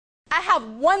I have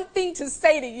one thing to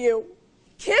say to you.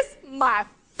 Kiss my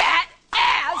fat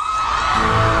ass.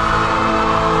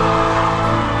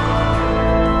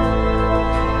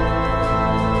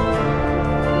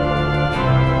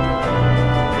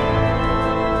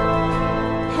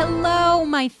 Hello,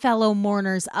 my fellow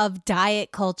mourners of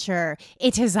diet culture.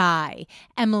 It is I,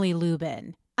 Emily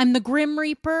Lubin. I'm the Grim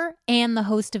Reaper and the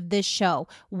host of this show.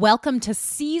 Welcome to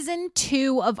season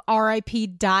 2 of R.I.P.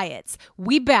 Diets.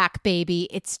 We back, baby.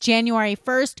 It's January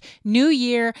 1st, new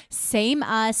year, same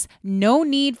us, no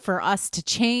need for us to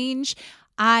change.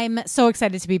 I'm so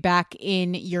excited to be back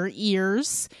in your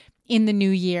ears in the new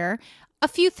year. A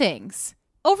few things.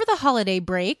 Over the holiday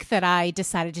break that I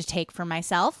decided to take for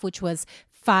myself, which was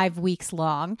 5 weeks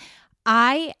long,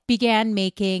 I began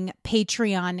making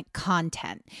Patreon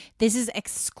content. This is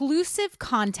exclusive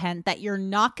content that you're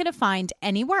not going to find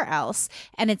anywhere else,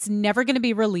 and it's never going to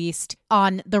be released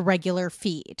on the regular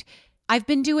feed. I've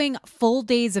been doing full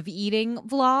days of eating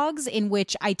vlogs in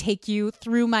which I take you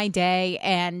through my day,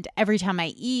 and every time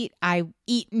I eat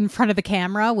in front of the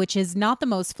camera, which is not the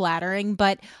most flattering,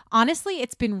 but honestly,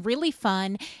 it's been really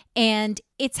fun, and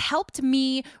it's helped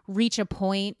me reach a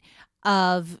point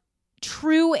of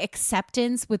true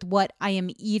acceptance with what I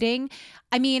am eating.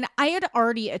 I mean, I had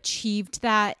already achieved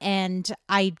that, and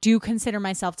I do consider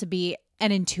myself to be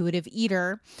an intuitive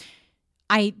eater.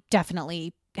 I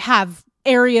definitely have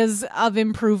areas of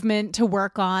improvement to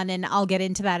work on, and I'll get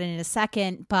into that in a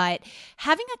second, but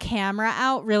having a camera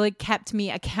out really kept me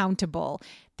accountable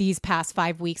these past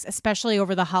 5 weeks, especially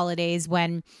over the holidays,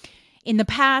 when in the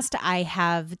past I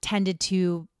have tended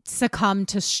to succumb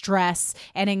to stress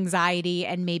and anxiety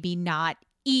and maybe not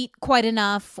eat quite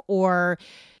enough or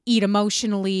eat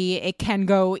emotionally. It can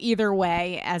go either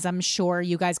way, as I'm sure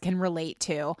you guys can relate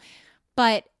to.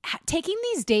 But taking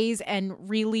these days and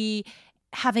really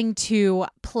having to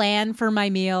plan for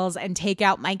my meals and take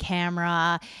out my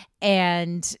camera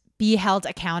and be held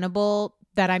accountable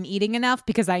that I'm eating enough,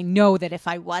 because I know that if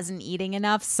I wasn't eating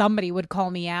enough, somebody would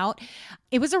call me out.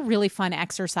 It was a really fun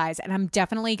exercise, and I'm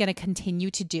definitely going to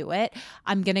continue to do it.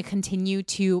 I'm going to continue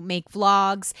to make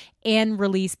vlogs and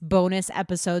release bonus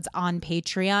episodes on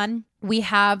Patreon. We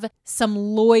have some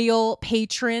loyal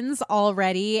patrons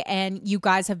already, and you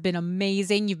guys have been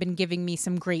amazing. You've been giving me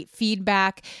some great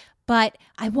feedback. But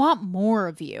I want more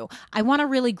of you. I want to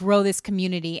really grow this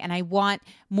community, and I want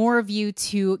more of you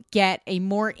to get a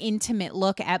more intimate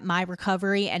look at my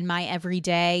recovery and my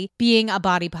everyday being a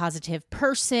body positive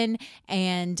person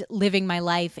and living my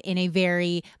life in a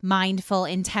very mindful,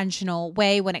 intentional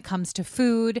way when it comes to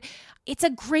food. It's a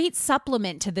great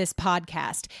supplement to this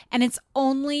podcast, and it's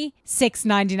only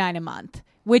 $6.99 a month,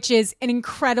 which is an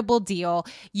incredible deal.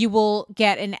 You will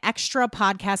get an extra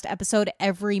podcast episode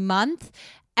every month,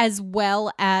 as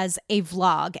well as a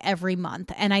vlog every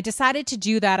month. And I decided to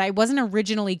do that. I wasn't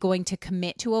originally going to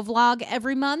commit to a vlog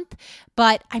every month,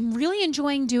 but I'm really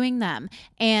enjoying doing them.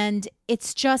 And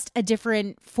it's just a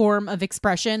different form of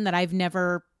expression that I've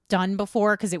never done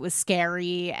before, because it was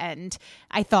scary and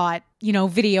I thought,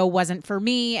 video wasn't for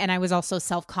me, and I was also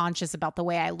self-conscious about the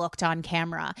way I looked on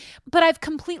camera. But I've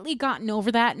completely gotten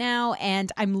over that now, and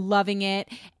I'm loving it,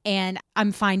 and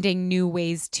I'm finding new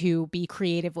ways to be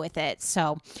creative with it.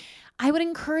 So I would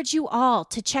encourage you all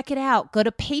to check it out. Go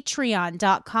to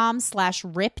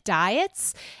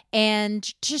patreon.com/ripdiets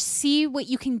and just see what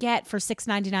you can get for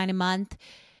 $6.99 a month.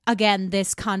 Again,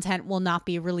 this content will not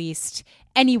be released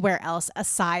anywhere else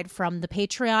aside from the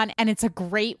Patreon, and it's a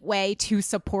great way to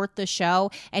support the show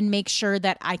and make sure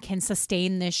that I can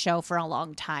sustain this show for a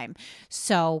long time.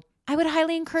 So I would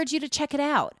highly encourage you to check it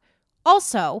out.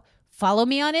 Also, follow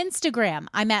me on Instagram.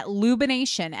 I'm at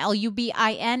Lubination,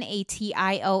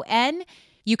 Lubination.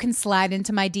 You can slide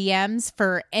into my DMs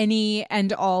for any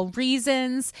and all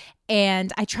reasons,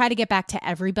 and I try to get back to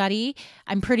everybody.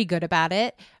 I'm pretty good about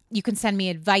it. You can send me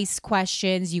advice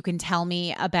questions. You can tell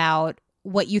me about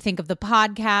what you think of the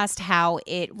podcast, how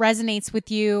it resonates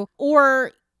with you,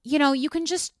 or, you can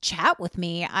just chat with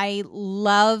me. I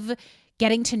love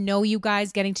getting to know you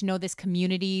guys, getting to know this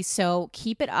community. So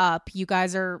keep it up. You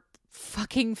guys are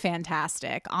fucking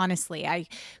fantastic. Honestly, I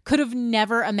could have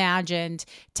never imagined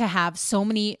to have so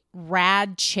many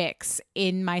rad chicks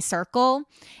in my circle,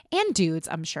 and dudes,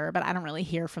 I'm sure, but I don't really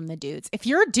hear from the dudes. If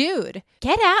you're a dude,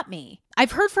 get at me.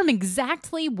 I've heard from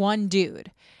exactly one dude,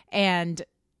 and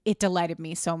it delighted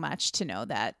me so much to know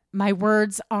that my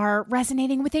words are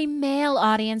resonating with a male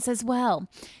audience as well.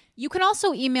 You can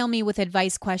also email me with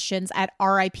advice questions at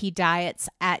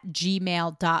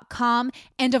ripdiets@gmail.com.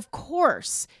 And of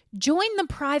course, join the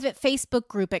private Facebook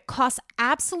group. It costs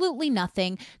absolutely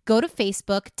nothing. Go to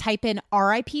Facebook, type in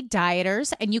RIP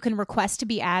Dieters, and you can request to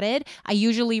be added. I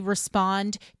usually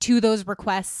respond to those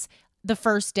requests the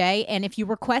first day. And if you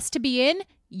request to be in,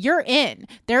 you're in.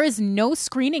 There is no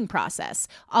screening process.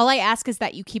 All I ask is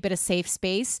that you keep it a safe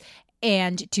space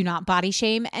and do not body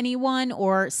shame anyone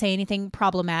or say anything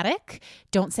problematic.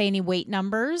 Don't say any weight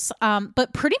numbers.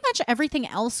 But pretty much everything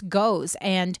else goes.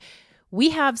 And we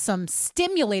have some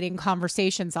stimulating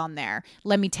conversations on there,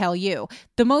 let me tell you.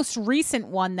 The most recent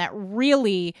one that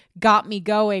really got me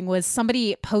going was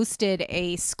somebody posted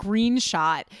a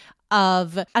screenshot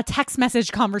of a text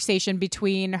message conversation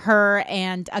between her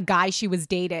and a guy she was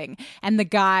dating. And the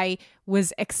guy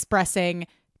was expressing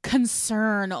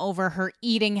concern over her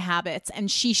eating habits,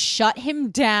 and she shut him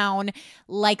down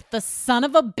like the son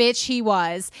of a bitch he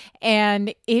was.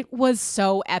 And it was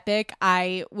so epic.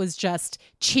 I was just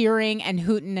cheering and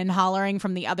hooting and hollering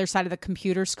from the other side of the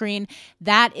computer screen.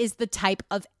 That is the type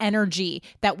of energy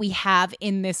that we have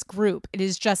in this group. It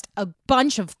is just a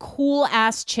bunch of cool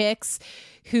ass chicks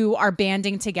who are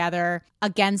banding together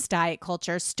against diet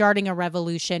culture, starting a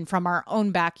revolution from our own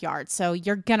backyard. So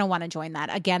you're going to want to join that.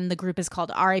 Again, the group is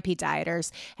called RIP Dieters,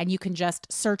 and you can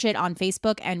just search it on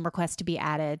Facebook and request to be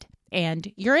added,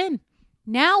 and you're in.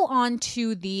 Now on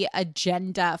to the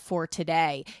agenda for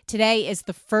today. Today is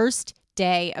the first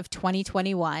day of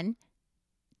 2021.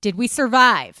 Did we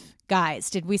survive? Guys,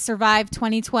 did we survive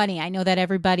 2020? I know that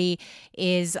everybody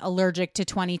is allergic to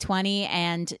 2020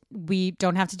 and we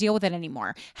don't have to deal with it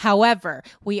anymore. However,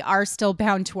 we are still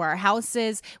bound to our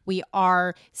houses. We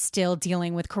are still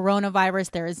dealing with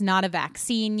coronavirus. There is not a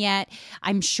vaccine yet.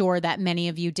 I'm sure that many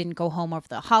of you didn't go home over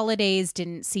the holidays,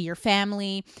 didn't see your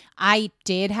family. I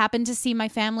did happen to see my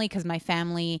family because my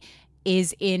family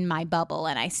is in my bubble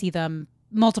and I see them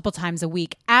multiple times a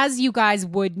week, as you guys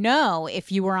would know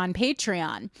if you were on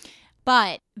Patreon.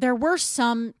 But there were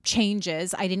some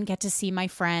changes. I didn't get to see my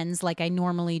friends like I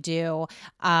normally do.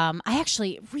 I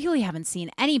actually really haven't seen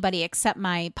anybody except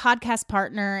my podcast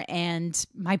partner and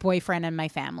my boyfriend and my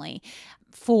family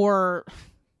for,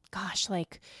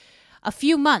 like a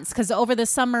few months. Because over the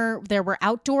summer, there were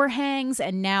outdoor hangs.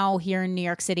 And now here in New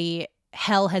York City,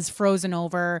 hell has frozen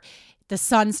over. The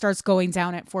sun starts going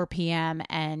down at 4 p.m.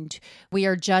 and we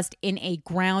are just in a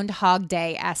Groundhog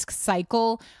Day-esque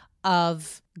cycle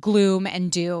of gloom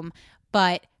and doom.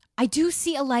 But I do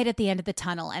see a light at the end of the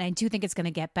tunnel, and I do think it's going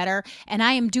to get better. And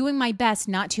I am doing my best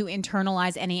not to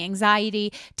internalize any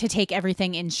anxiety, to take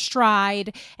everything in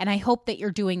stride. And I hope that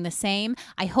you're doing the same.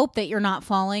 I hope that you're not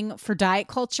falling for diet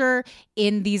culture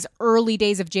in these early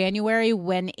days of January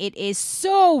when it is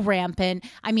so rampant.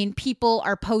 I mean, people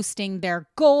are posting their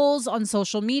goals on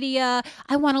social media.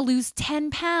 I want to lose 10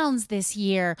 pounds this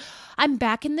year. I'm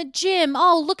back in the gym.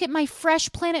 Oh, look at my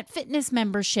Fresh Planet Fitness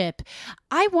membership.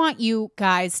 I want you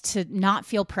guys to not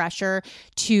feel pressure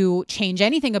to change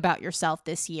anything about yourself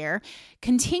this year.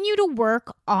 Continue to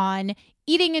work on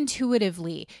eating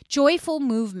intuitively, joyful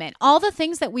movement, all the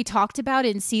things that we talked about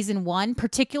in season 1,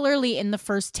 particularly in the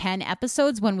first 10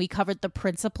 episodes when we covered the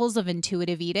principles of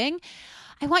intuitive eating.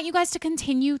 I want you guys to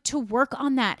continue to work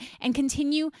on that and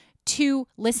continue to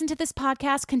listen to this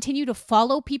podcast, continue to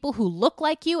follow people who look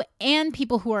like you and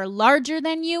people who are larger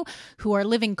than you, who are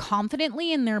living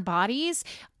confidently in their bodies.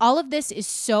 All of this is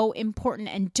so important,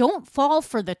 and don't fall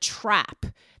for the trap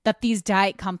that these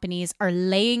diet companies are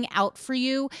laying out for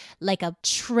you like a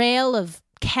trail of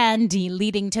candy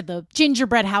leading to the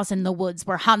gingerbread house in the woods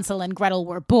where Hansel and Gretel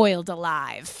were boiled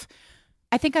alive.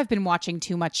 I think I've been watching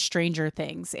too much Stranger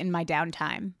Things in my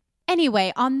downtime.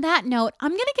 Anyway, on that note,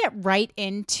 I'm going to get right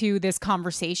into this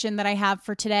conversation that I have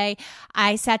for today.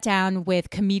 I sat down with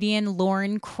comedian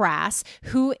Lauren Krass,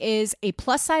 who is a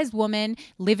plus-size woman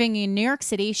living in New York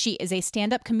City. She is a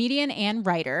stand-up comedian and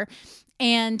writer.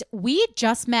 And we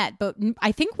just met, but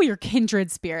I think we are kindred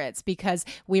spirits because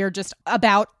we are just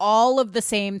about all of the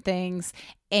same things.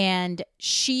 And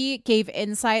she gave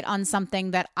insight on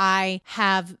something that I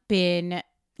have been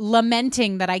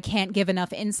lamenting that I can't give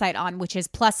enough insight on, which is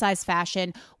plus size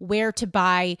fashion, where to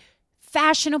buy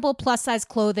fashionable plus size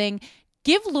clothing.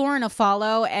 Give Lauren a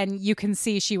follow and you can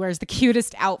see she wears the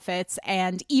cutest outfits.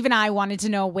 And even I wanted to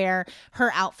know where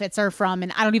her outfits are from.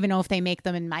 And I don't even know if they make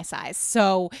them in my size.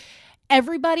 So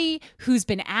everybody who's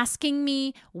been asking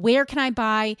me, where can I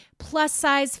buy plus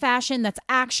size fashion that's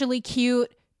actually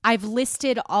cute? I've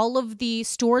listed all of the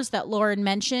stores that Lauren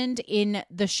mentioned in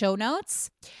the show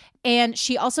notes. And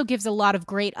she also gives a lot of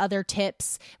great other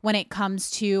tips when it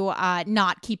comes to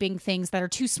not keeping things that are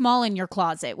too small in your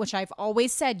closet, which I've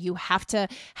always said you have to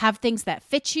have things that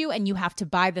fit you and you have to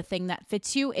buy the thing that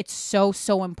fits you. It's so,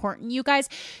 so important, you guys.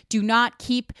 Do not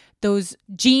keep those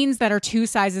jeans that are 2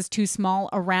 sizes too small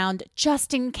around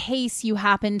just in case you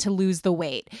happen to lose the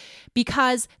weight,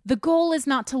 because the goal is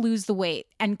not to lose the weight,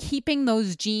 and keeping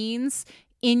those jeans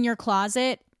in your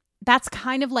closet, that's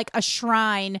kind of like a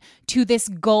shrine to this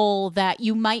goal that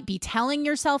you might be telling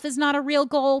yourself is not a real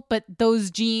goal, but those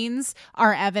jeans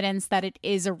are evidence that it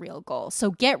is a real goal.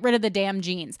 So get rid of the damn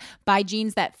jeans. Buy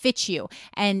jeans that fit you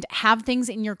and have things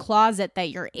in your closet that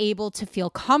you're able to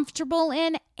feel comfortable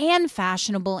in and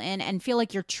fashionable in and feel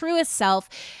like your truest self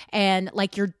and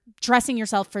like you're dressing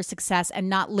yourself for success and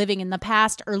not living in the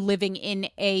past or living in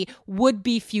a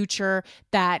would-be future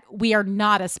that we are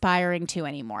not aspiring to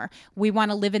anymore. We want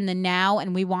to live in the now,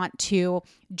 and we want to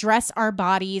dress our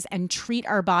bodies and treat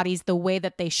our bodies the way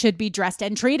that they should be dressed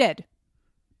and treated.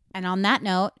 And on that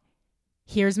note,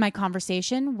 here's my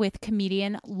conversation with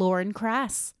comedian Lauren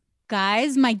Krass.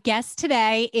 Guys, my guest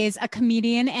today is a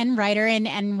comedian and writer in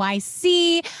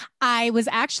NYC. I was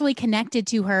actually connected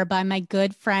to her by my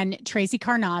good friend, Tracy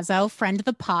Carnazzo, friend of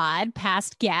the pod,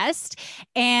 past guest.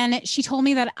 And she told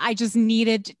me that I just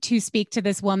needed to speak to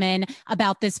this woman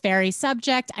about this very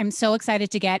subject. I'm so excited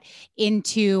to get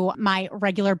into my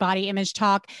regular body image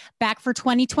talk. Back for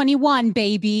 2021,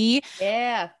 baby.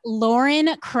 Yeah.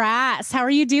 Lauren Krass, how are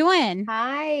you doing?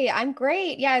 Hi, I'm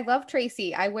great. Yeah, I love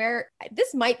Tracy.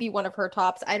 This might be one of her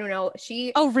tops. I don't know.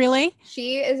 Oh, really?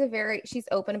 She's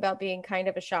open about being kind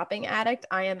of a shopping addict.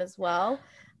 I am as well.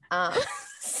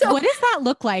 So what does that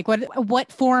look like?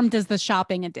 What form does the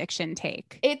shopping addiction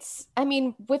take?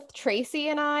 With Tracy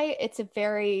and I, it's a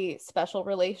very special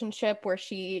relationship where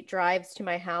she drives to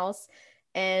my house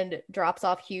and drops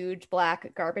off huge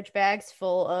black garbage bags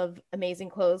full of amazing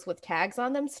clothes with tags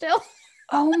on them still.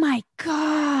 Oh my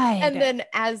God. And then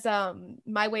as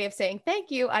my way of saying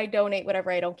thank you, I donate whatever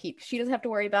I don't keep. She doesn't have to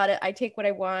worry about it. I take what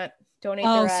I want, donate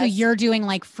the rest. So you're doing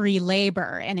like free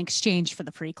labor in exchange for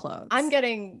the free clothes. I'm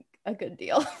getting a good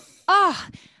deal. Oh,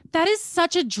 that is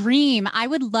such a dream. I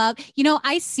would love,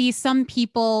 I see some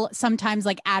people sometimes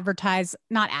like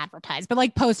not advertise, but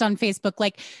like post on Facebook,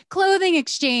 like clothing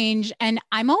exchange. And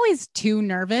I'm always too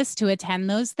nervous to attend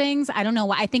those things. I don't know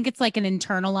why. I think it's like an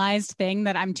internalized thing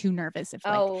that I'm too nervous if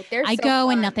I go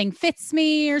and nothing fits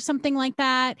me or something like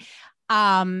that.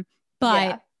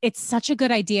 But it's such a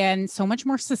good idea and so much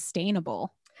more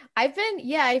sustainable. I've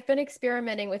been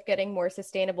experimenting with getting more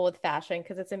sustainable with fashion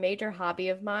because it's a major hobby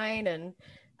of mine. And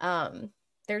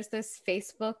there's this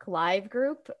Facebook Live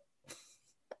group.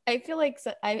 I feel like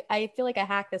I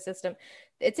hacked the system.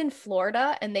 It's in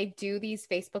Florida, and they do these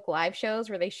Facebook Live shows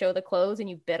where they show the clothes and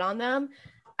you bid on them.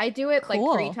 I do it like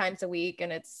 3 times a week,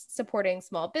 and it's supporting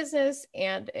small business,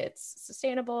 and it's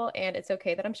sustainable, and it's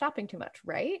okay that I'm shopping too much,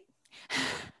 right?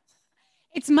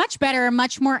 It's much better,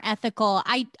 much more ethical.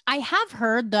 I have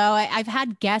heard, though, I've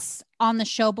had guests on the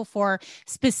show before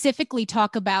specifically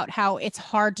talk about how it's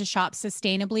hard to shop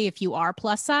sustainably if you are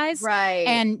plus size. Right.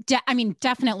 And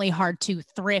definitely hard to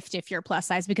thrift if you're plus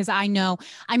size, because I'm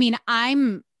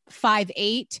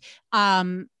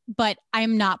 5'8", but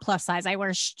I'm not plus size. I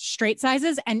wear straight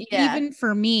sizes. And even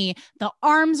for me, the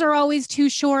arms are always too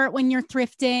short when you're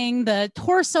thrifting. The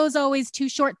torso is always too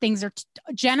short. Things are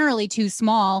generally too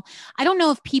small. I don't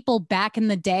know if people back in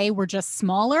the day were just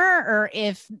smaller or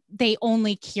if they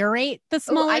only curate the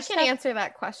smaller stuff. I can answer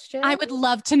that question. I would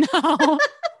love to know.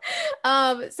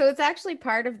 So it's actually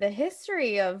part of the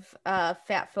history of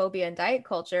fat phobia and diet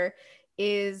culture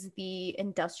is the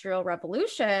Industrial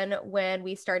Revolution, when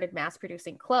we started mass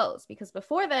producing clothes, because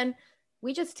before then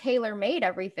we just tailor made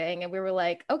everything. And we were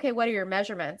like, okay, what are your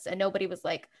measurements? And nobody was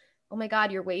like, oh my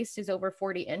God, your waist is over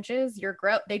 40 inches. You're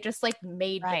gross. They just like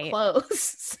made the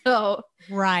clothes. So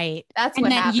that's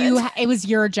what happened. It was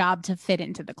your job to fit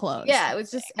into the clothes. Yeah. It was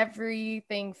just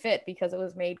everything fit because it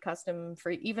was made custom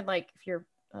for even like if you're,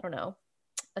 I don't know,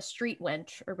 a street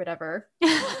wench or whatever.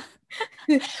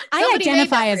 I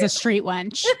identify as a street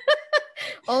wench.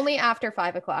 Only after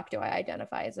 5 o'clock do I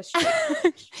identify as a street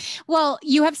wench. Well,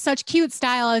 you have such cute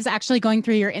style. I was actually going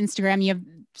through your Instagram.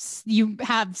 You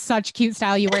have such cute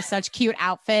style. You wear such cute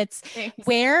outfits. Thanks.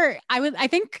 Where I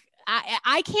think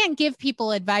I can't give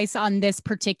people advice on this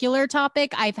particular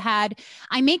topic. I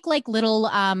make like little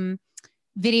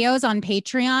videos on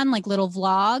Patreon, like little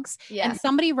vlogs. Yeah. And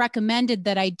somebody recommended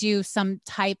that I do some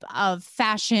type of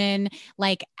fashion,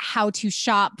 like how to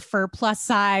shop for plus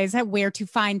size, where to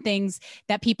find things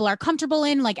that people are comfortable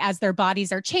in, like as their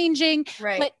bodies are changing.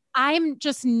 Right. But I'm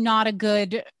just I'm not a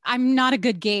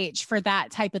good gauge for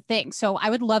that type of thing. So I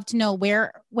would love to know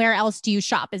where else do you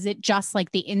shop? Is it just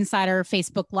like the Insider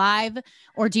Facebook Live,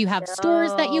 or do you have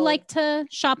stores that you No. like to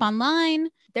shop online?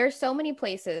 There's so many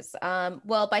places.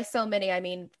 Well, by so many, I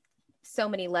mean so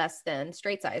many less than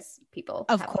straight size people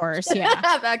Of have, course, yeah.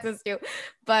 have access to.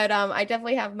 But I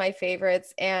definitely have my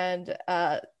favorites. And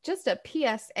just a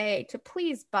PSA to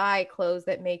please buy clothes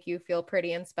that make you feel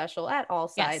pretty and special at all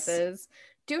Yes. sizes.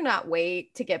 Do not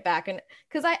wait to get back. And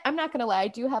because I'm not going to lie, I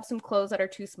do have some clothes that are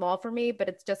too small for me, but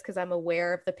it's just because I'm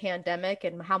aware of the pandemic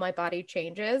and how my body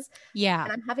changes. Yeah.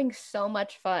 And I'm having so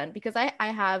much fun because I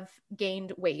have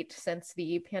gained weight since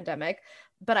the pandemic,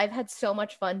 but I've had so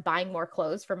much fun buying more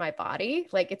clothes for my body.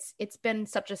 Like it's been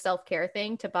such a self-care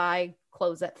thing to buy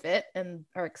clothes that fit and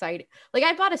are exciting. Like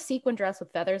I bought a sequin dress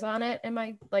with feathers on it, and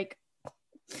my like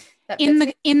that In fits the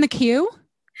me. in the queue?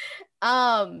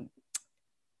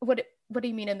 What do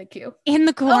you mean in the queue? In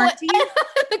the quarantine?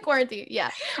 The quarantine. Yeah.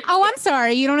 Oh, I'm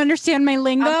sorry. You don't understand my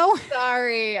lingo? I'm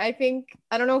sorry. I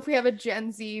don't know if we have a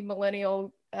Gen Z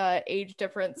millennial age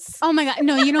difference. Oh my God.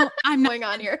 No, I'm not going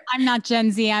on here. I'm not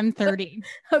Gen Z. I'm 30.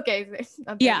 Okay.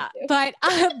 I'm Yeah.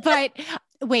 32. But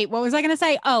wait, what was I going to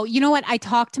say? Oh, you know what? I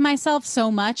talk to myself so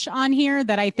much on here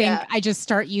that I think Yeah. I just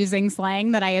start using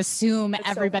slang that I assume That's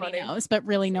so everybody funny. knows, but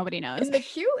really nobody knows. In the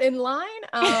queue, in line.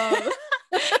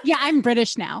 Yeah, I'm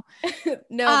British now.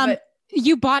 No, but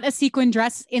you bought a sequin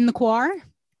dress in the Quar?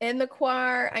 in the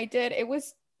choir, I did. It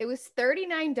was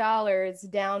 $39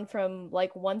 down from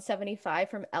like 175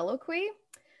 from Eloquy.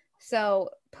 So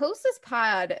post this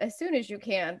pod as soon as you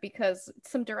can, because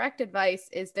some direct advice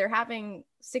is they're having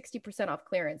 60% off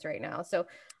clearance right now. So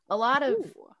a lot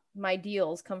of my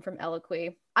deals come from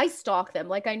Eloquy. I stalk them.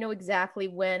 Like I know exactly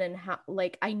when and how,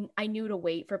 like I knew to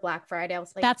wait for Black Friday. I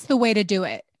was like, that's the way to do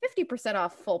it. 50%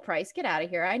 off full price. Get out of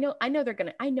here. I know I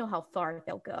know how far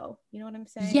they'll go. You know what I'm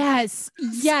saying? Yes.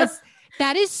 Yes.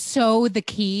 That is so the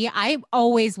key. I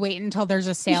always wait until there's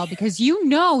a sale because you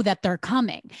know that they're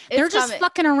coming. They're just coming.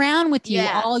 fucking around with you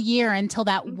all year until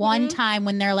that one time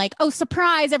when they're like, oh,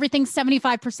 surprise, everything's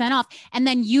 75% off. And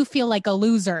then you feel like a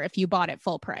loser if you bought it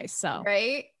full price. So,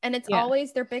 right. And it's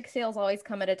always, their big sales always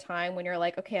come at a time when you're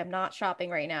like, okay, I'm not shopping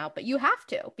right now, but you have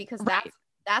to, because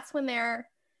that's when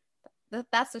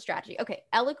that's the strategy. Okay.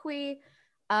 Eloquy,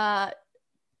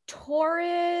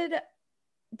 Torrid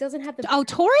doesn't have the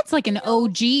Torrid's like an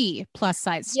OG plus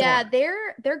size store. Yeah,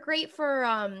 they're great for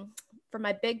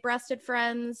my big breasted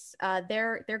friends.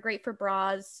 They're great for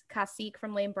bras. Cacique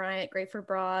from Lane Bryant, great for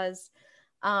bras.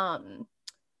 I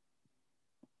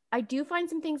do find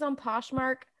some things on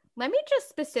Poshmark. Let me just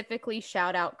specifically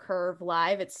shout out Curve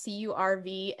Live. It's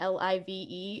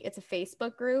CURVLIVE. It's a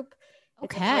Facebook group.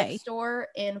 It's a thrift store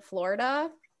in Florida.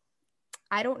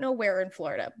 I don't know where in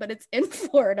Florida, but it's in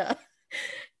Florida.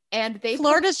 And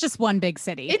Florida's just one big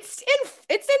city. It's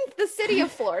in the city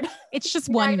of Florida. It's just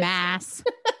one mass.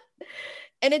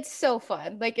 And it's so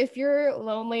fun. Like if you're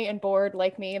lonely and bored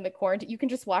like me in the quarantine, you can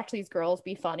just watch these girls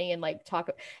be funny and like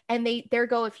talk. And they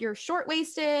go, if you're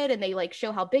short-waisted, and they like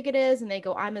show how big it is, and they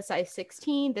go, I'm a size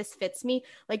 16, this fits me.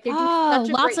 Like they do such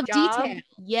a lots great of job. detail.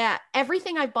 Yeah,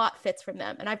 everything I bought fits from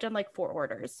them, and I've done like 4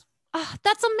 orders. Oh,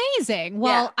 that's amazing.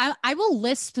 Well, I will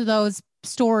list those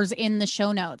stores in the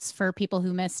show notes for people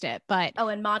who missed it. But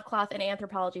and ModCloth and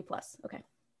Anthropology Plus. Okay.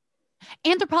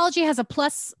 Anthropology has a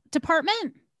plus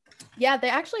department? Yeah, they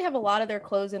actually have a lot of their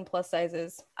clothes in plus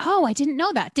sizes. Oh, I didn't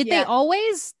know that. Did they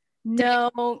always?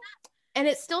 No. And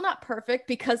it's still not perfect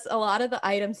because a lot of the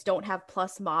items don't have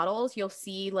plus models. You'll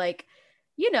see like,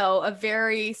 a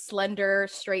very slender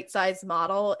straight size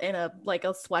model in a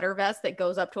sweater vest that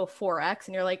goes up to a 4X,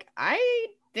 and you're like, I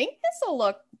think this will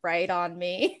look right on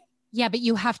me. Yeah, but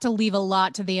you have to leave a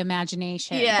lot to the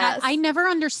imagination. Yes. I never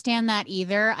understand that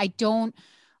either. I don't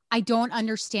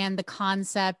understand the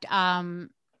concept.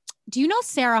 Do you know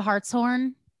Sarah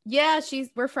Hartshorn? Yeah,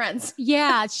 we're friends.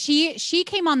 Yeah, she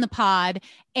came on the pod,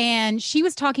 and she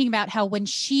was talking about how when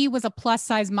she was a plus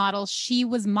size model, she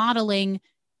was modeling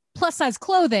plus size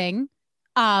clothing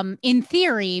in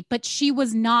theory, but she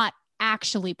was not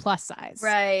actually plus size.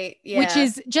 Right. Yeah. Which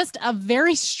is just a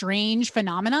very strange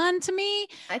phenomenon to me.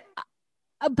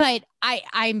 But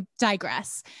I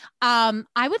digress.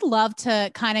 I would love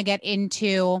to kind of get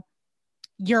into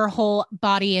your whole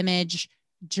body image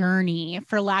journey,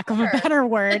 for lack of a better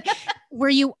word. Were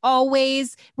you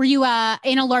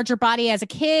in a larger body as a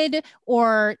kid,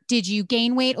 or did you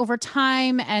gain weight over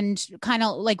time? And kind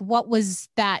of like, what was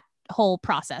that whole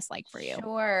process like for you?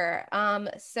 Sure.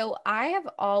 So I have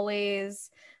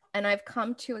always, and I've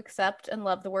come to accept and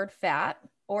love the word fat,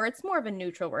 or it's more of a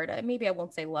neutral word. Maybe I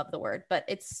won't say love the word, but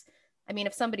I mean,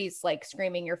 if somebody's like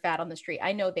screaming you're fat on the street,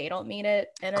 I know they don't mean it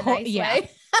in a nice way.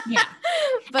 Yeah.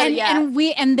 But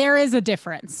and there is a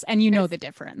difference, and you know the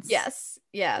difference. Yes.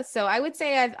 Yeah. So I would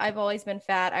say I've always been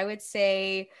fat. I would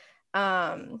say,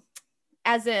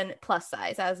 as in plus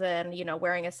size, as in, you know,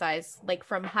 wearing a size like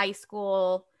from high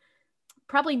school,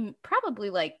 probably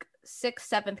like 6th,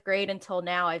 7th grade until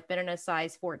now, I've been in a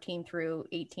size 14 through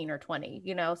 18 or 20,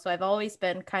 you know, so I've always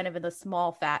been kind of in the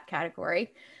small fat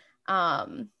category.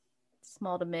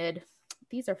 Small to mid.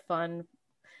 These are fun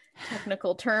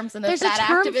technical terms in the There's fat a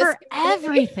term activist for community.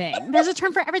 everything. There's a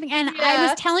term for everything. And I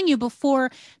was telling you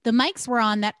before the mics were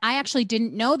on that I actually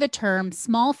didn't know the term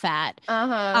small fat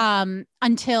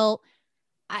until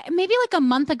maybe like a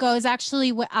month ago is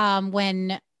actually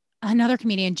when another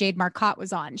comedian, Jade Marcotte,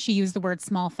 was on. She used the word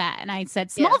small fat. And I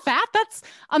said, small fat? That's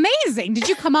amazing. Did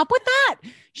you come up with that?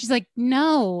 She's like,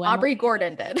 no. Aubrey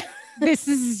Gordon did. This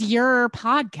is your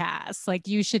podcast. Like,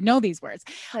 you should know these words.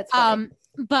 That's funny.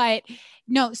 But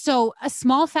no, so a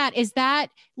small fat, is that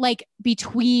like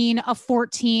between a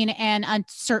 14 and a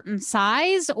certain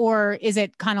size, or is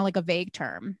it kind of like a vague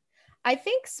term? I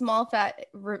think small fat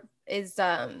is,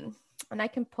 and I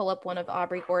can pull up one of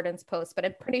Aubrey Gordon's posts, but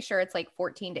I'm pretty sure it's like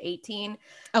 14 to 18.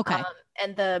 Okay.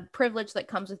 And the privilege that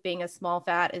comes with being a small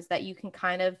fat is that you can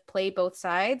kind of play both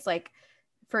sides. Like,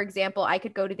 for example, I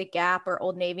could go to the Gap or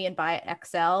Old Navy and buy an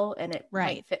XL and it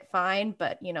might fit fine,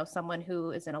 but you know, someone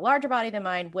who is in a larger body than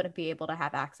mine wouldn't be able to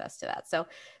have access to that. So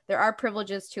there are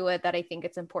privileges to it that I think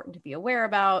it's important to be aware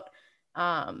about.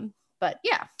 But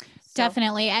yeah,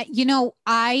 definitely. You know,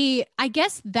 I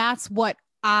guess that's what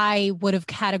I would have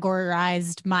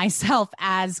categorized myself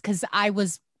as, because I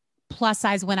was plus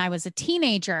size when I was a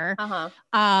teenager,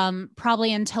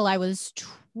 probably until I was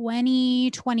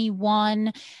 20,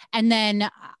 21. And then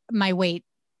my weight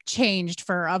changed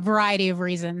for a variety of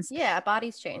reasons. Yeah,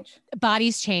 bodies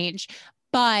change.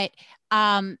 But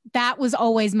that was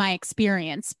always my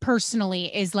experience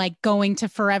personally, is like going to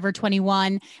Forever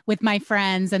 21 with my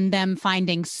friends and them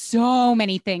finding so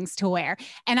many things to wear.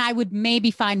 And I would maybe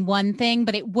find one thing,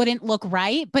 but it wouldn't look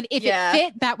right. But if it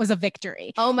fit, that was a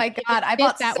victory. Oh my God. I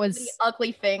bought so many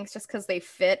ugly things just because they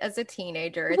fit as a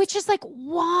teenager. Which is like,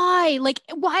 why? Like,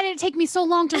 why did it take me so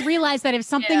long to realize that if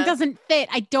something doesn't fit,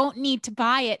 I don't need to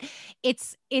buy it?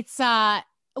 It's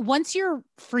once you're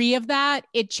free of that,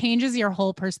 it changes your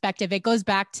whole perspective. It goes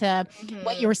back to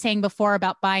what you were saying before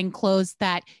about buying clothes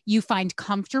that you find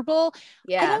comfortable.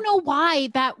 I don't know why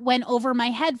that went over my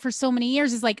head for so many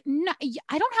years. Is like, no,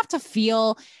 I don't have to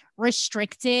feel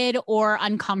restricted or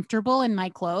uncomfortable in my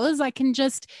clothes. I can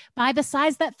just buy the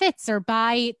size that fits or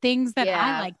buy things that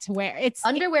I like to wear.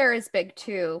 Underwear is big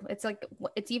too. It's like,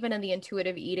 it's even in the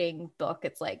intuitive eating book.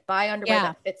 It's like, buy underwear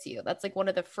that fits you. That's like one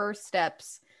of the first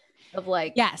steps of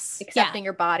like accepting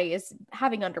your body, is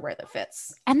having underwear that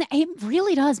fits. And it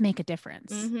really does make a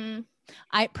difference.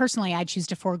 I choose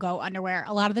to forego underwear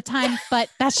a lot of the time, but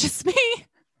that's just me.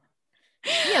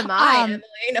 Emily.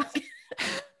 No.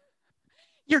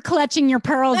 You're clutching your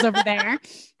pearls over there.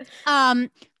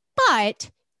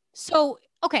 But so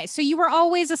you were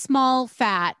always a small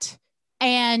fat.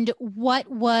 And what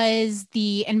was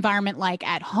the environment like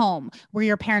at home? Were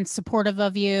your parents supportive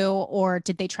of you, or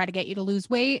did they try to get you to lose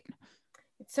weight?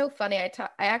 It's so funny. I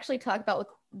actually talk about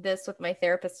this with my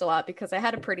therapist a lot, because I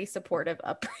had a pretty supportive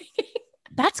upbringing.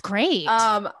 That's great.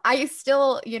 I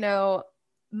still, you know,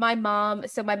 my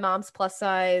mom's plus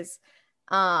size,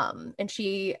 and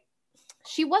she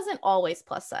wasn't always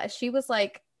plus size. She was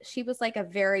like a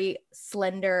very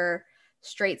slender,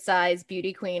 straight size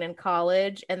beauty queen in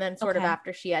college, and then sort of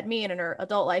after she had me and in her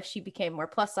adult life, she became more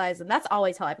plus size. And that's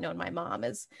always how I've known my mom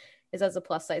is as a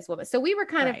plus size woman. So we were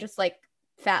kind of just like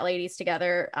fat ladies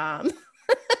together,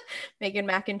 making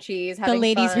mac and cheese, having the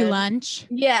ladies fun. Who lunch.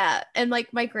 Yeah. And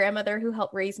like my grandmother who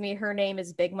helped raise me, her name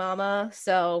is Big Mama.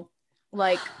 So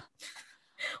like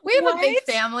we have a big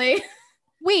family.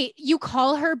 Wait, you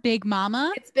call her Big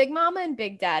Mama? It's Big Mama and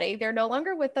Big Daddy. They're no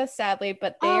longer with us, sadly,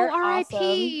 but they're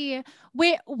R.I.P.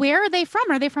 awesome. Where are they from?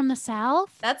 Are they from the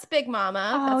South? That's Big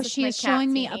Mama. Oh, she's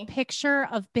showing me a picture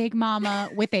of Big Mama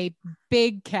with a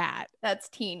big cat. That's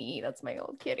Teeny. That's my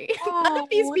old kitty. None of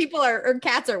these people or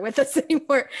cats are with us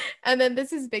anymore. And then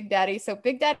this is Big Daddy. So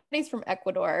Big Daddy's from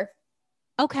Ecuador.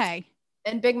 Okay.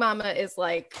 And Big Mama is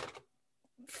like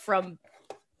from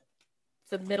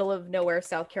the middle of nowhere,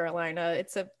 South Carolina.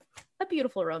 It's a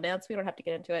beautiful romance. We don't have to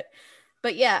get into it,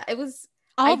 but yeah, it was.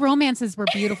 All romances were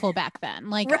beautiful back then.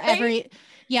 Like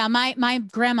my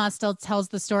grandma still tells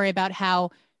the story about how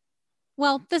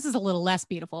well, this is a little less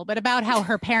beautiful, but about how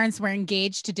her parents were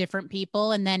engaged to different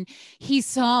people. And then he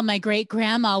saw my great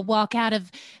grandma walk out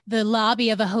of the lobby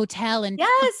of a hotel. And of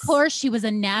Yes. course, she was a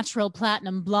natural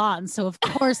platinum blonde. So, of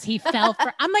course, he fell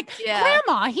for. I'm like, Yeah.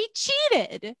 Grandma, he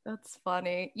cheated. That's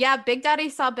funny. Yeah, Big Daddy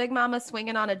saw Big Mama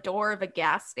swinging on a door of a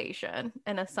gas station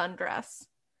in a sundress.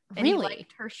 And he Really?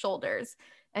 liked her shoulders.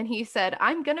 And he said,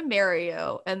 I'm going to marry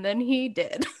you. And then he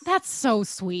did. That's so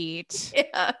sweet.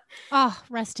 Yeah. Oh,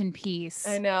 rest in peace.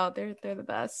 I know. They're the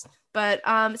best. But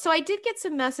so I did get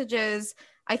some messages,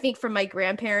 I think, from my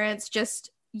grandparents,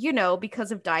 just,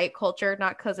 because of diet culture,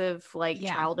 not because of like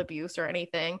child abuse or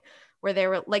anything, where they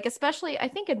were like, especially I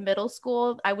think in middle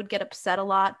school, I would get upset a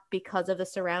lot because of the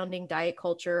surrounding diet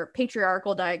culture,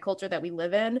 patriarchal diet culture that we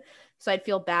live in. So I'd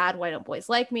feel bad. Why don't boys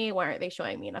like me? Why aren't they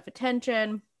showing me enough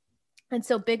attention? And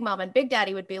so Big Mom and Big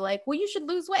Daddy would be like, well, you should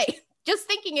lose weight. Just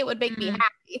thinking it would make me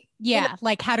happy. Yeah.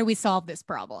 Like, how do we solve this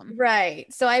problem?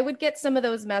 Right. So I would get some of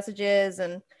those messages.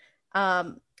 And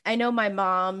I know my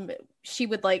mom,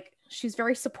 she's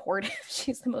very supportive.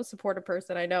 She's the most supportive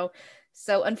person I know.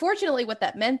 So unfortunately, what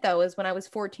that meant, though, is when I was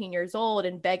 14 years old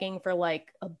and begging for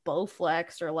like a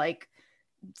Bowflex or like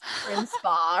Prin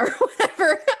Spa or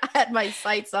whatever I had my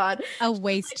sights on. A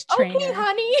waist trainer. Okay,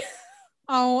 honey.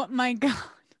 Oh my God.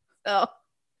 So.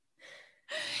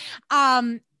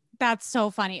 That's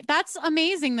so funny. That's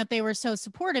amazing that they were so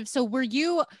supportive. So were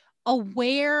you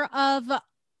aware of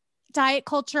diet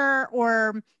culture,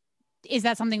 or is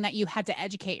that something that you had to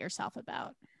educate yourself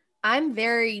about? I'm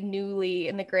very newly,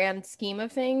 in the grand scheme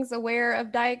of things, aware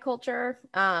of diet culture.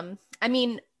 I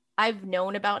mean, I've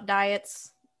known about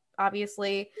diets,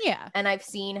 obviously. Yeah. And I've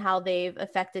seen how they've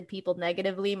affected people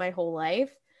negatively my whole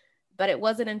life. But it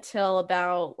wasn't until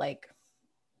about like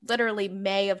literally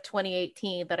May of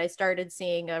 2018 that I started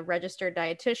seeing a registered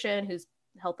dietitian who's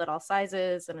health at all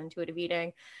sizes and intuitive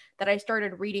eating, that I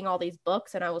started reading all these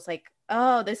books. And I was like,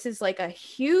 oh, this is like a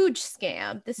huge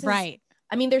scam. This is right.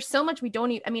 I mean, there's so much we don't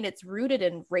even, I mean, it's rooted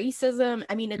in racism.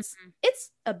 I mean, it's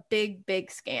a big, big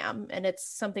scam, and it's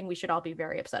something we should all be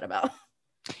very upset about.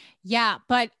 Yeah.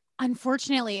 But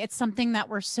unfortunately, it's something that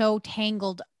we're so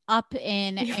tangled up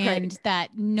in, and that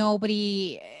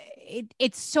nobody,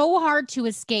 it's so hard to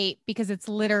escape because it's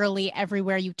literally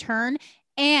everywhere you turn,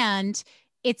 and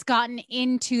it's gotten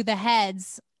into the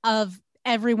heads of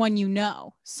everyone you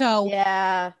know. So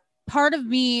yeah, part of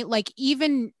me, like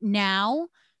even now,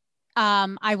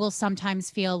 I will sometimes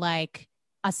feel like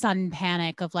a sudden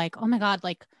panic of like, oh my God,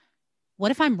 like, what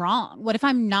if I'm wrong? What if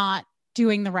I'm not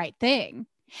doing the right thing?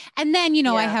 And then,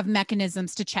 I have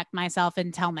mechanisms to check myself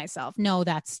and tell myself, no,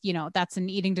 that's an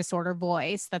eating disorder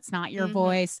voice. That's not your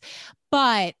voice.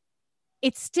 But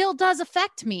it still does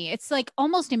affect me. It's like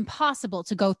almost impossible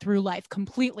to go through life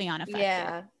completely unaffected.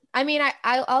 Yeah. I mean,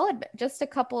 I'll admit, just a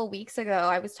couple of weeks ago,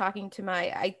 I was talking to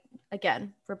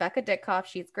Rebecca Ditkoff.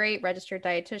 She's great, registered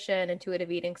dietitian,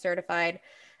 intuitive eating certified.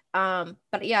 But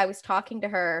yeah, I was talking to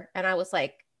her and I was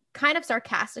like, kind of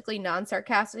sarcastically,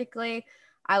 non-sarcastically,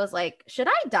 I was like, should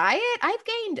I diet? I've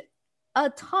gained a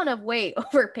ton of weight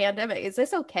over pandemic. Is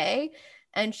this okay?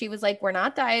 And she was like, we're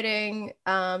not dieting.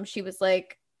 She was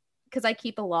like, because I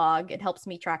keep a log, it helps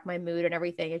me track my mood and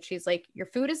everything. And she's like, your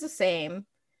food is the same.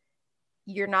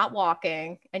 You're not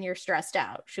walking and you're stressed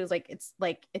out. She was like, it's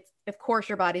of course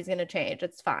your body's going to change.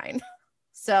 It's fine.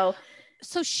 So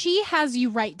she has you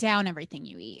write down everything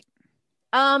you eat.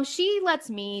 She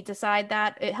lets me decide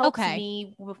that. It helps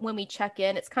me when we check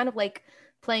in. It's kind of like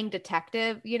playing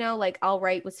detective, like I'll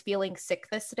write was feeling sick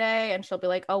this day and she'll be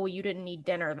like, oh, well, you didn't eat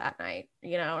dinner that night,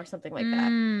 or something like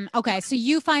that. Okay. So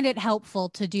you find it helpful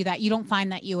to do that. You don't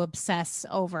find that you obsess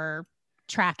over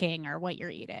tracking or what you're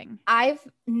eating?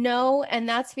 No, and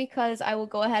that's because I will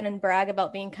go ahead and brag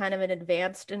about being kind of an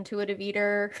advanced intuitive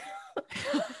eater.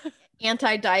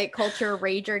 Anti-diet culture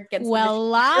rager against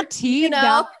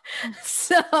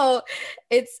so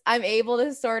I'm able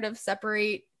to sort of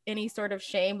separate any sort of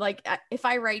shame. Like if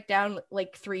I write down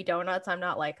like 3 donuts, I'm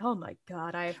not like, oh my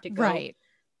God, I have to go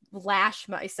lash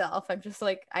myself. I'm just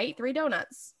like, I ate 3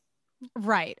 donuts.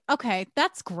 Right. Okay.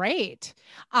 That's great.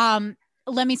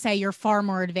 Let me say you're far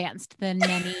more advanced than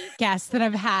many guests that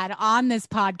I've had on this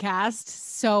podcast.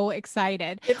 So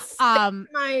excited. It's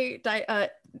my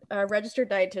registered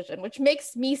dietitian, which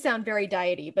makes me sound very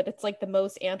diety, but it's like the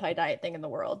most anti-diet thing in the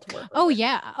world to work with. Oh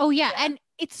yeah. And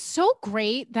it's so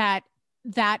great that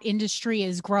industry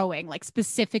is growing, like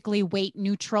specifically weight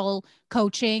neutral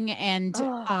coaching and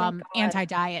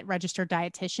anti-diet registered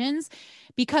dietitians,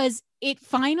 because it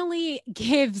finally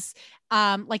gives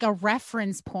like a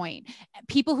reference point.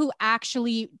 People who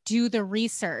actually do the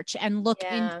research and look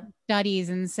into studies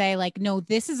and say like, no,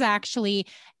 this is actually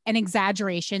an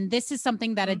exaggeration. This is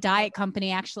something that a diet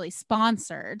company actually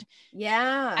sponsored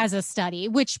as a study,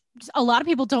 which a lot of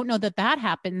people don't know that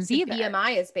happens either.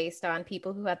 BMI is based on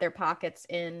people who had their pockets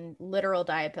in literal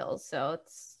diet pills. So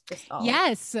it's just all.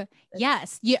 Yes. Yeah.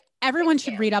 Everyone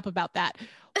should read up about that.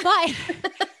 But,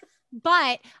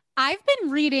 but I've been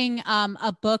reading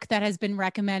a book that has been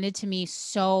recommended to me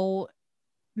so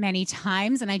many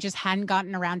times, and I just hadn't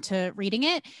gotten around to reading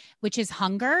it, which is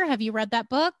Hunger. Have you read that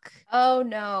book? Oh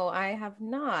no, I have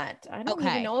not. I don't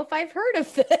even know if I've heard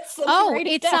of this.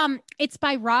 It's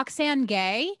by Roxane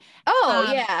Gay.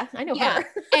 Oh yeah, I know her.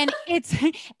 And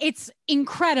it's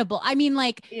incredible. I mean,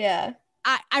 like, yeah.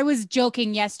 I was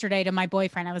joking yesterday to my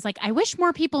boyfriend. I was like, I wish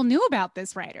more people knew about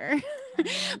this writer.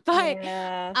 But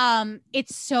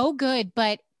it's so good.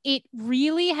 But it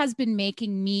really has been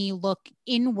making me look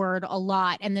inward a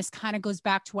lot. And this kind of goes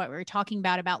back to what we were talking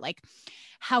about like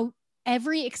how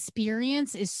every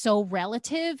experience is so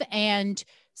relative and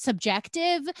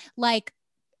subjective. Like,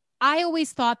 I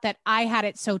always thought that I had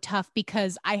it so tough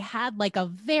because I had like a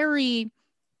very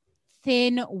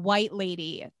thin white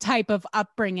lady type of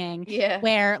upbringing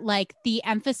where like the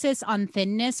emphasis on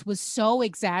thinness was so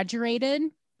exaggerated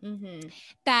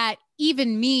that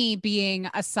even me being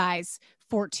a size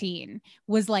 14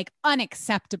 was like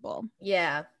unacceptable.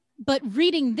 Yeah. But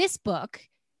reading this book,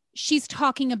 she's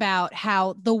talking about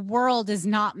how the world is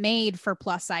not made for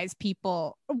plus size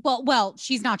people. Well,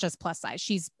 she's not just plus size.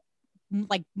 She's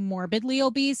like morbidly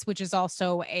obese, which is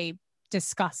also a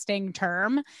disgusting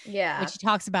term. Yeah. Which she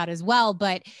talks about as well.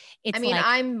 But it's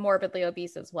I'm morbidly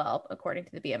obese as well, according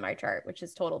to the BMI chart, which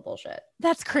is total bullshit.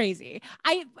 That's crazy.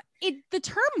 The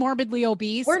term morbidly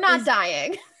obese. We're not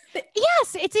dying.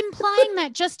 Yes, it's implying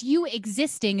that just you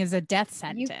existing is a death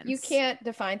sentence. You can't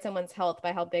define someone's health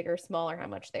by how big or small or how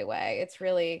much they weigh. It's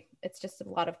just a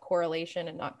lot of correlation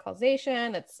and not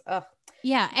causation.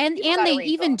 Yeah, and they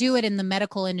even do it in the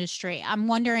medical industry. I'm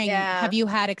wondering, have you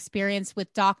had experience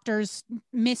with doctors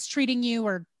mistreating you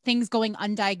or things going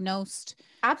undiagnosed?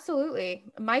 Absolutely.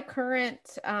 My current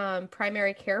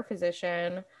primary care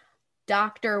physician,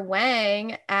 Dr.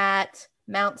 Wang at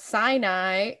Mount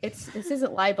Sinai, this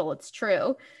isn't libel, it's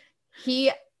true.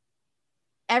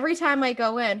 Every time I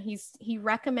go in, he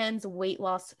recommends weight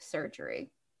loss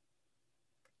surgery.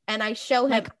 And I show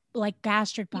him like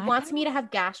gastric bypass. He wants me to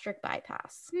have gastric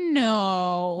bypass.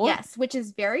 No. Yes, which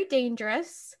is very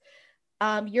dangerous.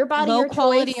 Your body, low your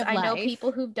quality choice. of I know life.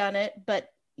 people who've done it, but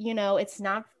it's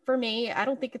not for me. I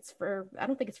don't think it's for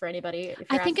anybody.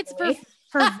 I think it's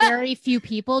for very few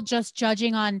people, just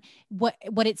judging on what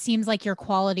it seems like your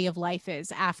quality of life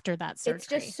is after that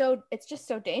surgery. It's just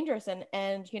so dangerous.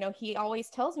 And he always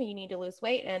tells me you need to lose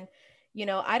weight. And,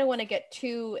 I don't want to get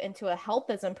too into a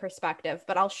healthism perspective,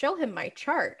 but I'll show him my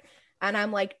chart. And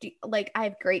I'm like, I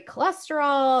have great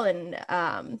cholesterol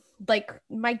and like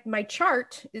my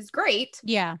chart is great.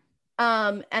 Yeah.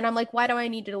 And I'm like, why do I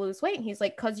need to lose weight? And he's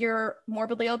like, 'cause you're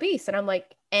morbidly obese. And I'm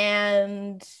like,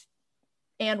 and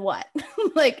what?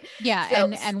 Like, yeah.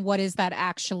 And what is that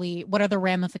actually? What are the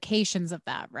ramifications of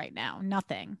that right now?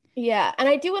 Nothing. Yeah. And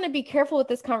I do want to be careful with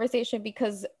this conversation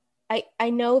because I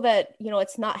know that,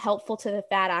 it's not helpful to the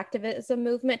fat activism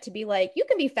movement to be like, you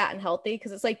can be fat and healthy,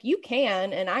 because it's like, you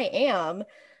can, and I am,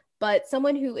 but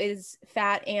someone who is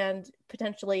fat and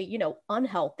potentially,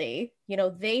 unhealthy,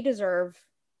 they deserve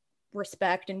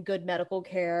respect and good medical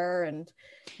care and,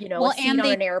 a seat on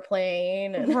an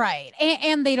airplane. And... Right.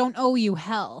 And they don't owe you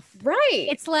health. Right.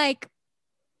 It's like,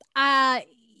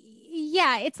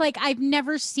 it's like, I've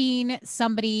never seen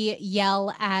somebody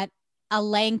yell at a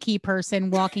lanky person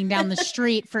walking down the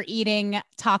street for eating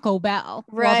Taco Bell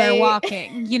while they're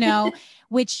walking,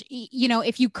 which,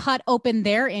 if you cut open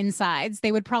their insides,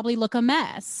 they would probably look a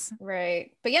mess.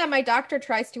 Right. But yeah, my doctor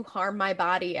tries to harm my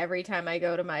body every time I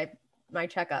go to my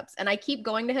checkups, and I keep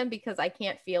going to him because I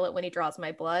can't feel it when he draws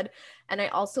my blood. And I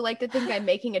also like to think I'm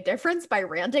making a difference by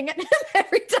ranting at him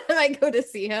every time I go to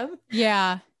see him.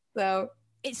 Yeah. So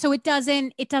it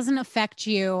doesn't affect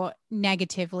you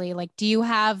negatively. Like, do you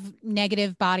have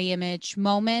negative body image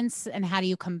moments, and how do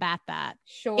you combat that?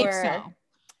 Sure. If so.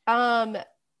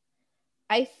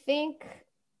 I think,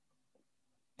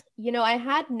 because,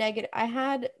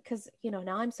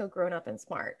 now I'm so grown up and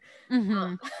smart.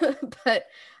 But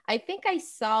I think I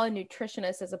saw a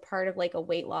nutritionist as a part of like a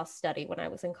weight loss study when I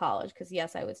was in college, because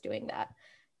yes, I was doing that.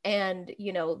 And,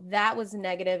 that was a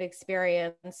negative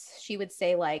experience. She would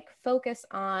say, like, focus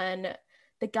on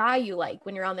the guy you like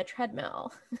when you're on the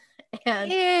treadmill.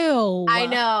 And Ew. I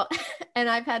know. And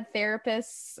I've had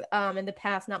therapists in the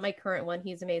past, not my current one,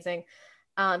 he's amazing,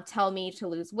 tell me to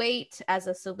lose weight as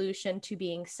a solution to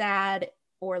being sad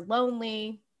or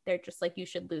lonely. They're just like, you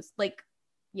should lose, like,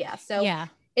 yeah. So Yeah.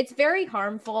 it's very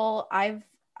harmful. I've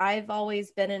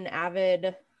always been an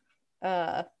avid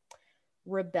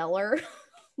rebeller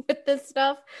with this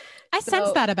stuff. I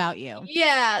sense that about you.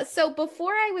 Yeah. So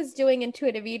before I was doing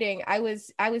intuitive eating, I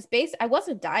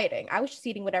wasn't dieting. I was just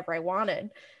eating whatever I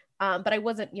wanted. But I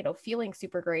wasn't, feeling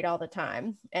super great all the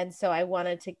time. And so I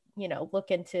wanted to,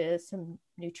 look into some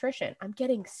nutrition. I'm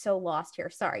getting so lost here.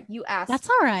 Sorry. You asked. That's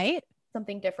all right.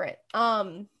 Something different.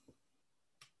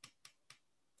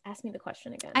 Ask me the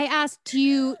question again. I asked, do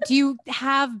you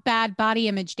have bad body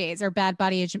image days or bad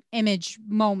body image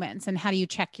moments, and how do you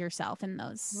check yourself in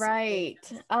those? Right.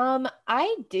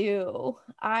 I do.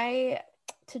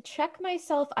 To check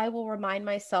myself, I will remind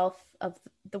myself of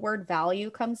the word value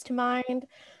comes to mind.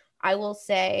 I will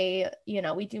say,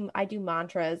 I do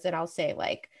mantras, and I'll say,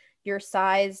 like, your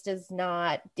size does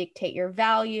not dictate your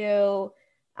value.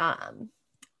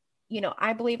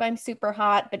 I believe I'm super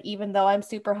hot, but even though I'm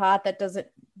super hot, that doesn't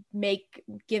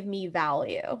give me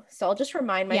value. So I'll just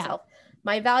remind myself,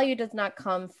 my value does not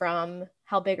come from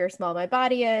how big or small my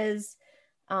body is.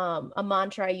 A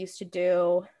mantra I used to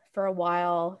do for a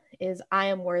while is, I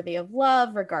am worthy of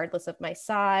love regardless of my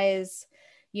size.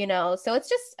 So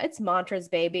it's mantras,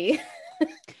 baby.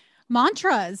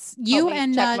 Mantras, you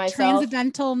and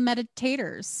transcendental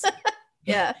meditators.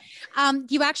 Yeah.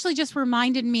 You actually just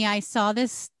reminded me, I saw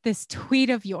this tweet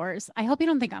of yours. I hope you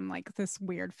don't think I'm like this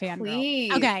weird fangirl.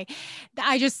 Please. Okay.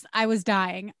 I was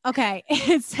dying. Okay.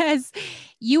 It says,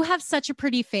 you have such a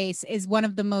pretty face is one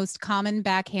of the most common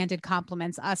backhanded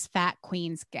compliments us fat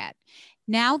queens get.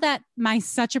 Now that my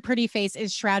such a pretty face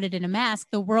is shrouded in a mask,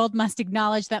 the world must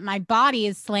acknowledge that my body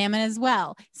is slamming as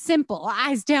well. Simple.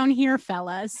 Eyes down here,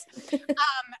 fellas.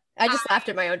 I just laughed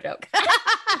at my own joke.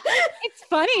 It's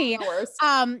funny.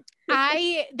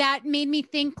 That made me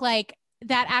think, like,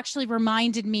 that actually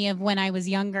reminded me of when I was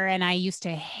younger, and I used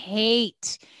to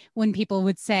hate when people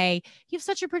would say, you have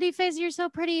such a pretty face, you're so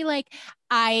pretty. Like,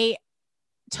 I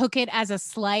took it as a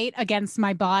slight against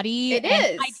my body. It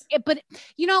is. But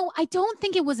I don't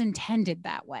think it was intended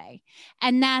that way.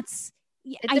 And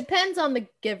it depends on the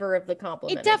giver of the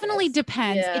compliment. It definitely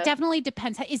depends. Yeah. It definitely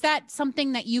depends. Is that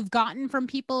something that you've gotten from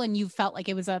people and you felt like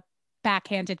it was a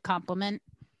backhanded compliment?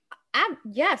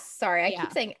 Yes. Sorry. I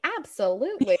keep saying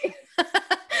absolutely.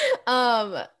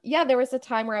 There was a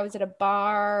time where I was at a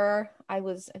bar. I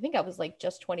think I was like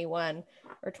just 21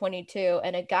 or 22.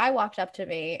 And a guy walked up to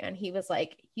me and he was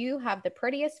like, you have the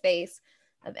prettiest face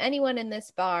of anyone in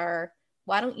this bar.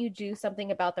 Why don't you do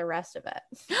something about the rest of it?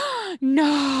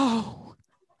 No.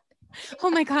 Oh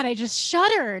my God, I just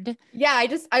shuddered. Yeah, I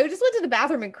just went to the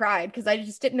bathroom and cried because I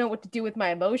just didn't know what to do with my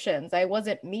emotions. I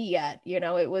wasn't me yet.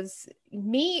 It was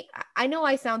me. I know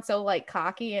I sound so like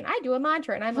cocky, and I do a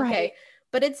mantra and I'm okay,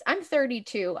 but I'm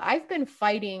 32. I've been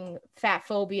fighting fat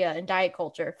phobia and diet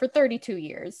culture for 32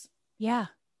 years. Yeah.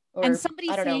 Or, and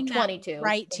somebody's saying 22 that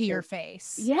right to your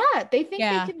face. Yeah. They think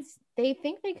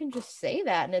they can just say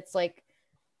that. And it's like,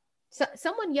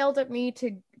 someone yelled at me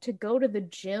to go to the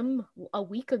gym a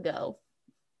week ago.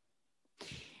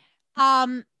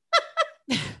 What's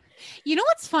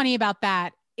funny about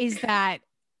that is that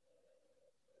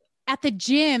at the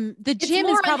gym is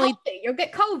probably unhealthy. You'll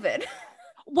get COVID.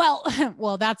 Well,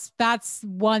 that's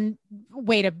one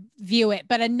way to view it.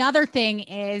 But another thing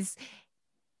is,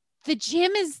 the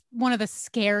gym is one of the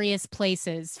scariest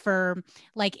places for,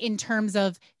 like, in terms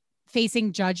of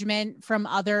facing judgment from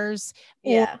others.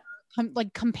 Yeah.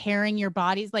 Like comparing your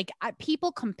bodies, like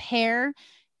people compare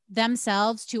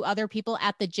themselves to other people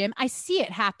at the gym. I see it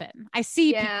happen. I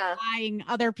see people buying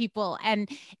other people, and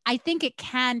I think it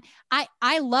can.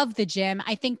 I love the gym.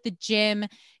 I think the gym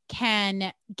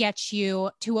can get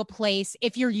you to a place,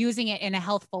 if you're using it in a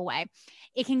healthful way.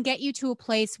 It can get you to a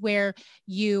place where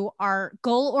you are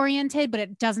goal oriented, but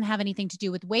it doesn't have anything to do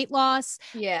with weight loss.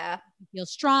 Yeah. You feel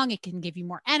strong. It can give you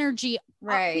more energy.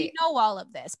 Right. We know all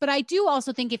of this, but I do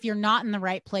also think if you're not in the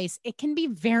right place, it can be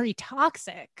very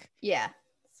toxic. Yeah.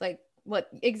 It's like, what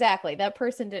exactly? That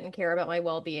person didn't care about my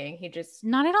well-being. He just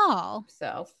not at all.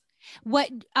 So what,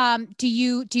 do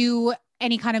you do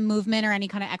any kind of movement or any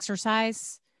kind of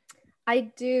exercise?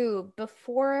 I do.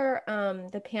 Before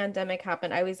the pandemic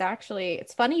happened, I was actually,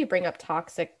 it's funny you bring up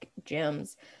toxic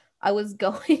gyms. I was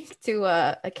going to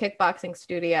a kickboxing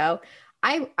studio.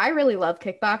 I really love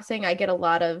kickboxing. I get a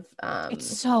lot of it's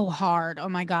so hard. Oh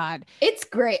my God. It's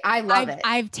great. I love it.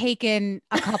 I've taken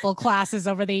a couple classes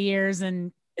over the years,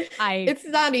 and it's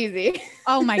not easy.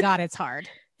 Oh my God, it's hard.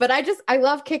 But I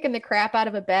love kicking the crap out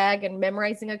of a bag and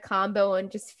memorizing a combo and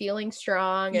just feeling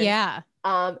strong. And, Yeah.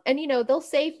 And they'll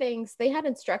say things. They had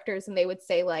instructors and they would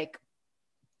say like,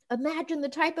 imagine the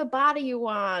type of body you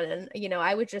want. And,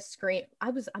 I would just scream.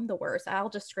 I'm the worst. I'll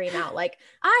just scream out like,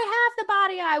 I have the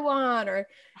body I want. Or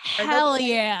Hell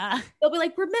yeah. they'll be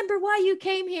like, remember why you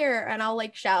came here. And I'll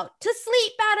like shout, to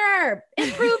sleep better,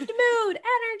 improved mood,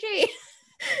 energy.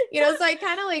 So I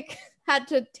kind of like had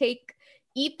to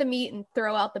eat the meat and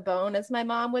throw out the bone, as my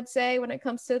mom would say, when it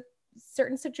comes to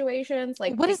certain situations.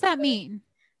 Like, what does that mean?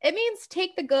 It means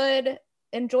take the good,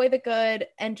 enjoy the good,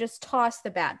 and just toss the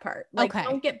bad part. Like,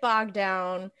 don't get bogged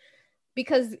down,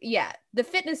 because the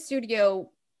fitness studio,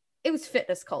 it was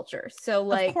fitness culture. So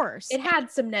like, of course, it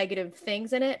had some negative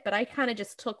things in it, but I kind of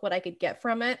just took what I could get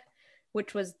from it,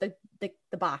 which was the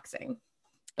boxing.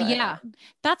 But, yeah,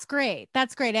 that's great.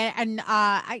 That's great. And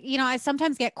I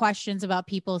sometimes get questions about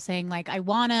people saying like, I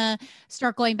want to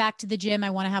start going back to the gym.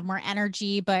 I want to have more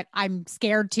energy, but I'm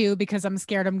scared to, because I'm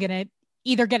scared I'm going to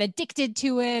either get addicted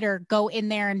to it or go in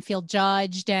there and feel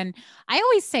judged. And I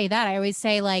always say that. I always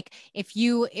say like, if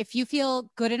you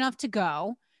feel good enough to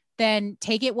go, then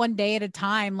take it one day at a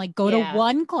time. Like go to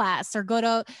one class or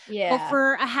go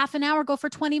for a half an hour, go for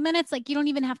 20 minutes. Like you don't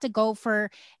even have to go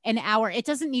for an hour. It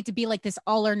doesn't need to be like this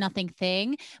all or nothing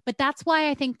thing. But that's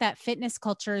why I think that fitness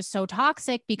culture is so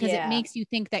toxic, because it makes you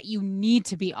think that you need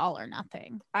to be all or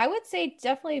nothing. I would say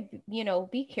definitely,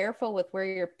 be careful with where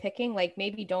you're picking. Like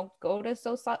maybe don't go to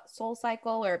Soul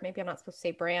Cycle, or maybe I'm not supposed to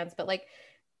say brands, but like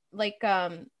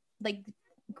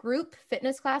group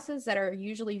fitness classes that are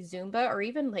usually Zumba, or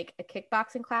even like a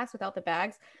kickboxing class without the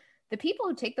bags. The people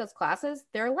who take those classes,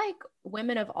 they're like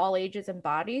women of all ages and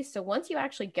bodies. So once you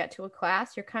actually get to a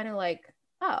class, you're kind of like,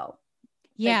 oh,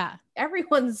 yeah, like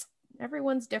everyone's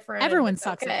different. Everyone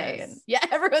sucks at this.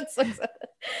 Everyone sucks at it.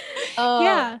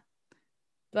 Yeah.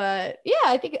 But yeah,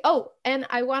 I think, and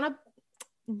I want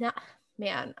to,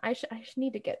 I should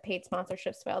need to get paid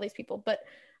sponsorships by all these people, but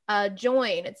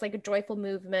Join, it's like a joyful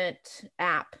movement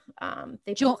app.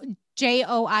 Join. It's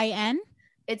JOYN.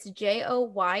 It's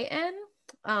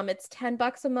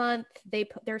 $10 a month.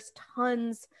 There's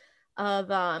tons of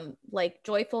like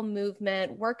joyful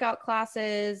movement workout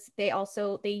classes. They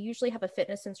usually have a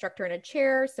fitness instructor in a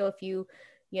chair. So if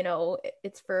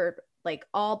it's for like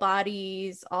all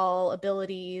bodies, all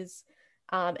abilities.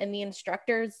 And the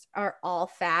instructors are all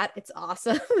fat. It's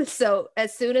awesome. So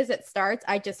as soon as it starts,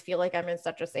 I just feel like I'm in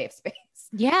such a safe space.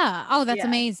 Yeah. Oh, that's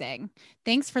amazing.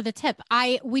 Thanks for the tip.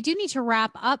 We do need to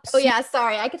wrap up. Oh yeah.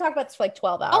 Sorry. I could talk about this for like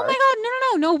 12 hours. Oh my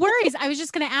God. No worries. I was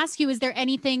just going to ask you, is there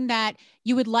anything that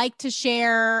you would like to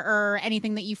share, or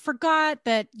anything that you forgot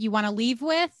that you want to leave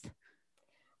with?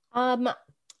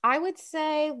 I would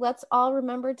say let's all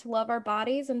remember to love our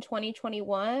bodies in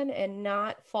 2021 and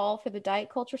not fall for the diet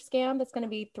culture scam that's going to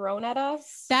be thrown at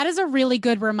us. That is a really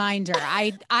good reminder.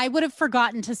 I would have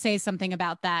forgotten to say something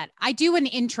about that. I do an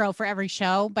intro for every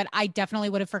show, but I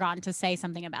definitely would have forgotten to say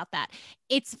something about that.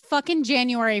 It's fucking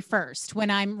January 1st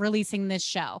when I'm releasing this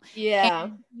show. Yeah.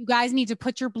 And you guys need to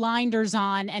put your blinders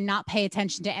on and not pay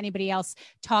attention to anybody else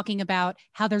talking about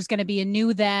how there's going to be a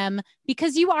new them,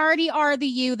 because you already are the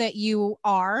you that you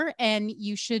are, and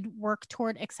you should work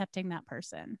toward accepting that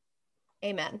person.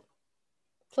 Amen.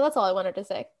 So that's all I wanted to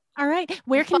say. All right.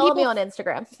 Where can follow me on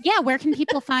Instagram? Yeah. Where can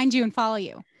people find you and follow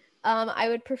you? I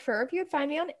would prefer if you would find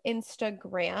me on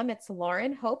Instagram. It's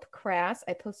Lauren Hope Krass.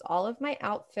 I post all of my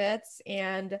outfits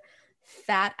and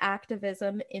fat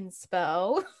activism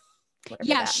inspo.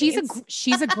 Yeah, she's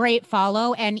a great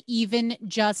follow. And even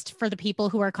just for the people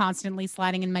who are constantly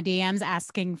sliding in my DMs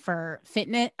asking for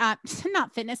fashion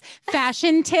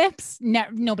tips. No,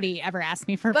 nobody ever asked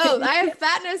me for both. Fitness. I have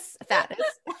fatness. I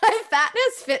have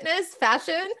fatness, fitness,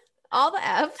 fashion, all the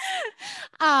F's.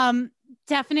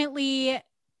 Definitely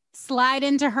slide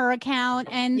into her account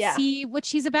and see what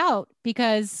she's about,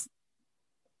 because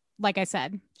like I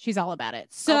said, she's all about it.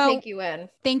 So I'll take you in.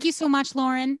 Thank you so much,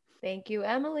 Lauren. Thank you,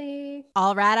 Emily.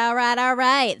 All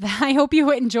right. I hope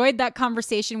you enjoyed that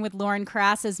conversation with Lauren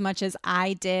Krass as much as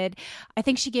I did. I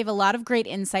think she gave a lot of great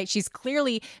insight. She's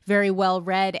clearly very well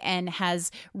read and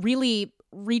has really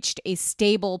reached a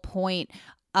stable point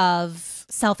of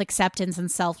self-acceptance and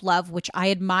self-love, which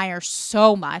I admire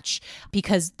so much,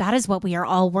 because that is what we are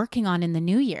all working on in the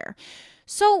new year.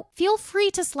 So feel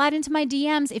free to slide into my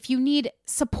DMs if you need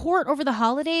support over the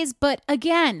holidays. But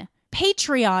again,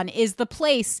 Patreon is the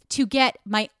place to get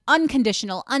my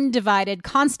unconditional, undivided,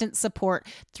 constant support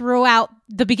throughout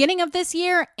the beginning of this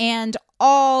year and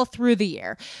all through the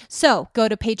year. So go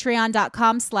to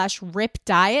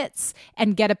patreon.com/ripdiets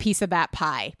and get a piece of that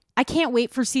pie. I can't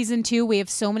wait for season 2. We have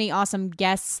so many awesome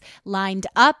guests lined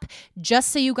up.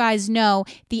 Just so you guys know,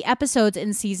 the episodes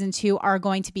in season 2 are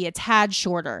going to be a tad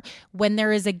shorter. When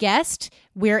there is a guest,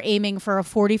 we're aiming for a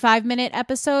 45-minute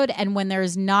episode. And when there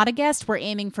is not a guest, we're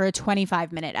aiming for a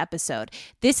 25-minute episode.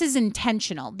 This is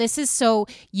intentional. This is so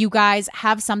you guys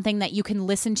have something that you can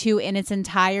listen to in its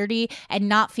entirety and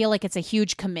not feel like it's a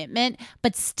huge commitment,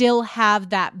 but still have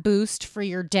that boost for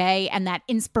your day and that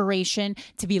inspiration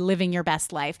to be living your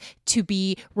best life, to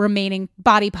be remaining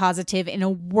body positive in a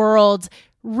world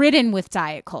ridden with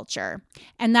diet culture.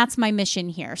 And that's my mission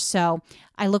here. So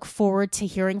I look forward to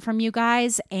hearing from you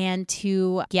guys and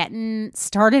to getting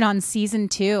started on season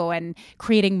 2 and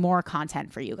creating more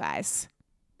content for you guys.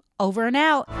 Over and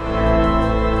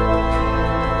out.